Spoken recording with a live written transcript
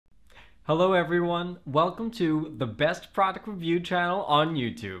Hello everyone, welcome to the best product review channel on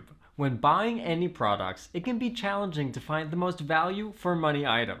YouTube. When buying any products, it can be challenging to find the most value for money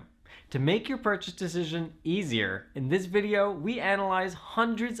item. To make your purchase decision easier, in this video we analyze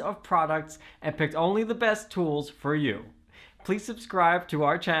hundreds of products and picked only the best tools for you. Please subscribe to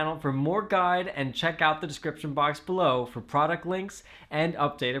our channel for more guide and check out the description box below for product links and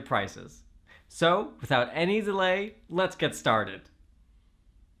updated prices. So, without any delay, let's get started.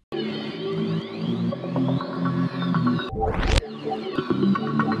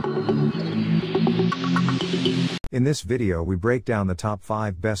 In this video we break down the top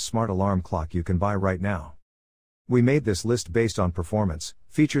 5 best smart alarm clock you can buy right now. We made this list based on performance,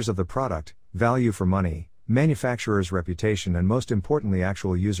 features of the product, value for money, manufacturer's reputation and most importantly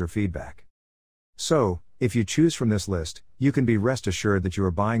actual user feedback. So, if you choose from this list, you can be rest assured that you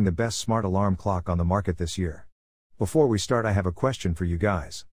are buying the best smart alarm clock on the market this year. Before we start, I have a question for you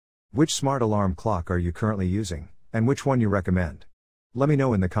guys. Which smart alarm clock are you currently using, and which one you recommend? Let me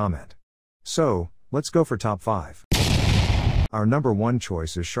know in the comment. So, let's go for top 5. Our number 1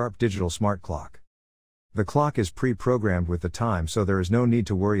 choice is Sharp Digital Smart Clock. The clock is pre-programmed with the time, so there is no need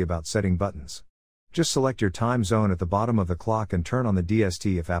to worry about setting buttons. Just select your time zone at the bottom of the clock and turn on the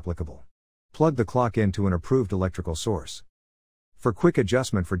DST if applicable. Plug the clock into an approved electrical source. For quick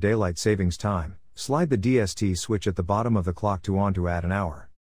adjustment for daylight savings time, slide the DST switch at the bottom of the clock to on to add an hour.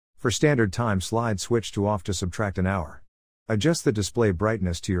 For standard time, slide switch to off to subtract an hour. Adjust the display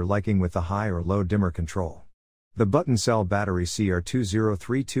brightness to your liking with the high or low dimmer control. The button cell battery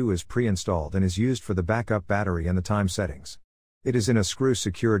CR2032 is pre-installed and is used for the backup battery and the time settings. It is in a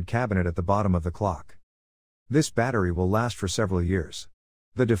screw-secured cabinet at the bottom of the clock. This battery will last for several years.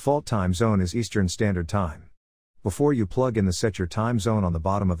 The default time zone is Eastern Standard Time. Before you plug in, set your time zone on the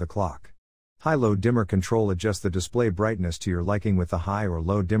bottom of the clock. High-low dimmer control, adjust the display brightness to your liking with the high or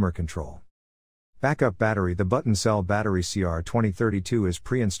low dimmer control. Backup battery. The button cell battery CR2032 is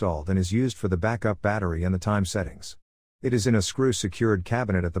pre-installed and is used for the backup battery and the time settings. It is in a screw-secured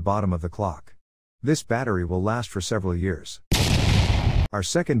cabinet at the bottom of the clock. This battery will last for several years. Our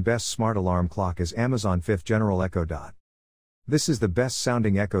second best smart alarm clock is Amazon 5th General Echo Dot. This is the best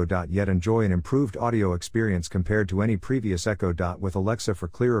sounding Echo Dot yet. Enjoy an improved audio experience compared to any previous Echo Dot with Alexa for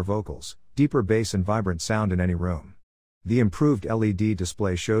clearer vocals, deeper bass and vibrant sound in any room. The improved LED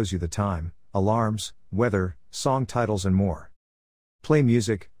display shows you the time, alarms, weather, song titles and more. Play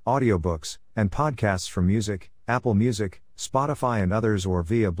music, audiobooks, and podcasts from Music, Apple Music, Spotify and others or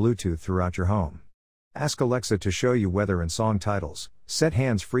via Bluetooth throughout your home. Ask Alexa to show you weather and song titles, set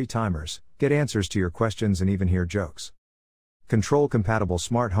hands-free timers, get answers to your questions and even hear jokes. Control compatible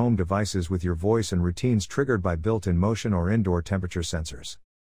smart home devices with your voice and routines triggered by built-in motion or indoor temperature sensors.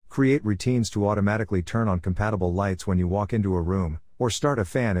 Create routines to automatically turn on compatible lights when you walk into a room, or start a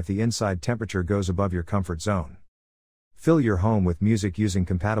fan if the inside temperature goes above your comfort zone. Fill your home with music using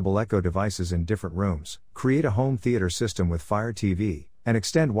compatible Echo devices in different rooms. Create a home theater system with Fire TV, and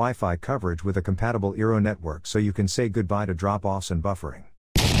extend Wi-Fi coverage with a compatible Eero network so you can say goodbye to drop-offs and buffering.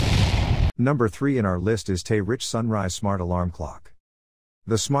 Number 3 in our list is Rich Sunrise Smart Alarm Clock.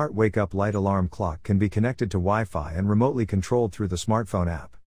 The Smart Wake Up Light Alarm Clock can be connected to Wi-Fi and remotely controlled through the smartphone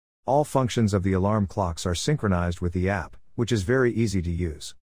app. All functions of the alarm clocks are synchronized with the app, which is very easy to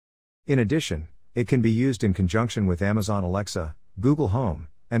use. In addition, it can be used in conjunction with Amazon Alexa, Google Home,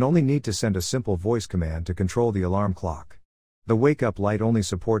 and only need to send a simple voice command to control the alarm clock. The Wake Up Light only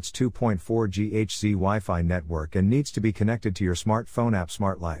supports 2.4 GHz Wi-Fi network and needs to be connected to your smartphone app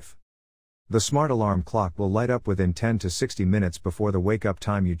Smart Life. The smart alarm clock will light up within 10 to 60 minutes before the wake-up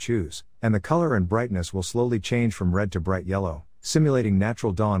time you choose, and the color and brightness will slowly change from red to bright yellow, simulating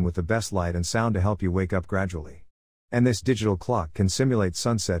natural dawn with the best light and sound to help you wake up gradually. And this digital clock can simulate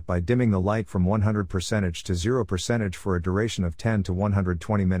sunset by dimming the light from 100% to 0% for a duration of 10 to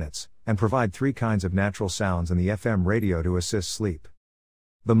 120 minutes, and provide 3 kinds of natural sounds and the FM radio to assist sleep.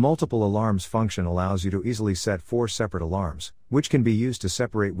 The multiple alarms function allows you to easily set 4 separate alarms, which can be used to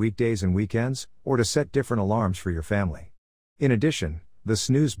separate weekdays and weekends, or to set different alarms for your family. In addition, the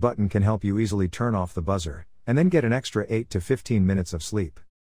snooze button can help you easily turn off the buzzer, and then get an extra 8 to 15 minutes of sleep.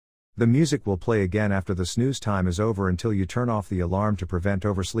 The music will play again after the snooze time is over until you turn off the alarm to prevent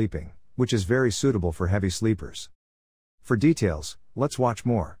oversleeping, which is very suitable for heavy sleepers. For details, let's watch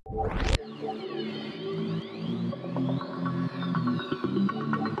more.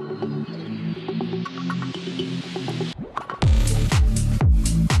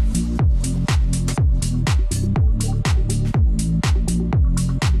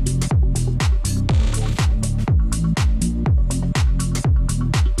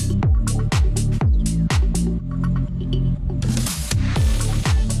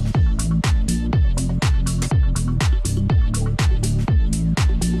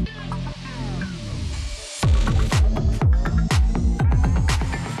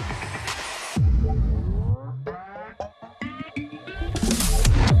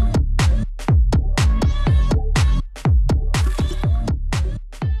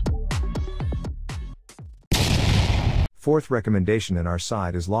 fourth recommendation in our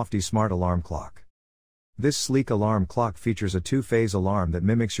side is Lofty Smart Alarm Clock. This sleek alarm clock features a two-phase alarm that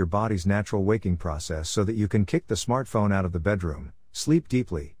mimics your body's natural waking process so that you can kick the smartphone out of the bedroom, sleep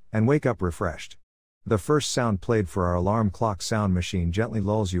deeply, and wake up refreshed. The first sound played for our alarm clock sound machine gently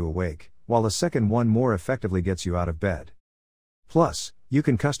lulls you awake, while the second one more effectively gets you out of bed. Plus, you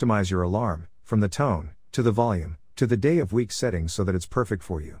can customize your alarm, from the tone, to the volume, to the day of week settings so that it's perfect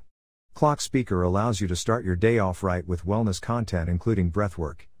for you. Clock Speaker allows you to start your day off right with wellness content including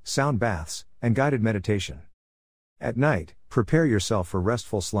breathwork, sound baths, and guided meditation. At night, prepare yourself for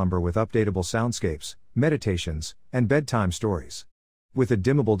restful slumber with updatable soundscapes, meditations, and bedtime stories. With a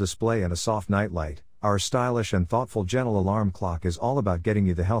dimmable display and a soft nightlight, our stylish and thoughtful gentle alarm clock is all about getting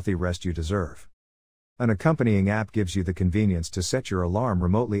you the healthy rest you deserve. An accompanying app gives you the convenience to set your alarm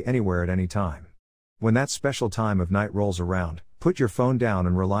remotely anywhere at any time. When that special time of night rolls around, put your phone down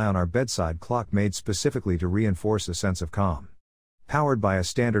and rely on our bedside clock made specifically to reinforce a sense of calm. Powered by a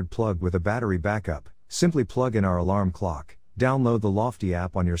standard plug with a battery backup, simply plug in our alarm clock, download the Lofty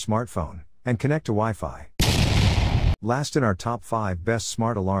app on your smartphone, and connect to Wi-Fi. Last in our top 5 best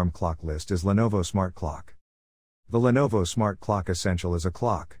smart alarm clock list is Lenovo Smart Clock. The Lenovo Smart Clock Essential is a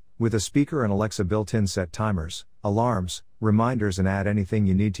clock, with a speaker and Alexa built-in set timers, alarms, reminders and add anything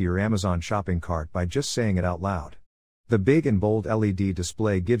you need to your Amazon shopping cart by just saying it out loud. The big and bold LED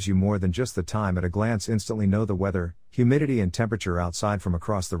display gives you more than just the time at a glance. Instantly know the weather, humidity and temperature outside from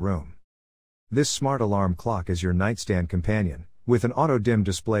across the room. This smart alarm clock is your nightstand companion, with an auto-dim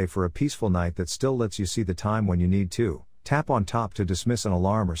display for a peaceful night that still lets you see the time when you need to. Tap on top to dismiss an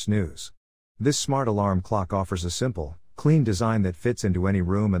alarm or snooze. This smart alarm clock offers a simple, clean design that fits into any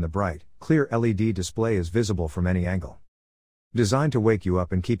room, and the bright, clear LED display is visible from any angle. Designed to wake you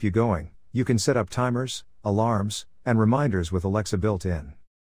up and keep you going, you can set up timers, alarms, and reminders with Alexa built in.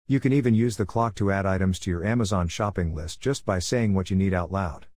 You can even use the clock to add items to your Amazon shopping list just by saying what you need out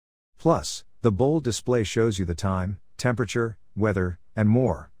loud. Plus, the bold display shows you the time, temperature, weather, and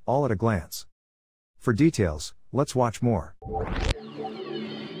more, all at a glance. For details, let's watch more.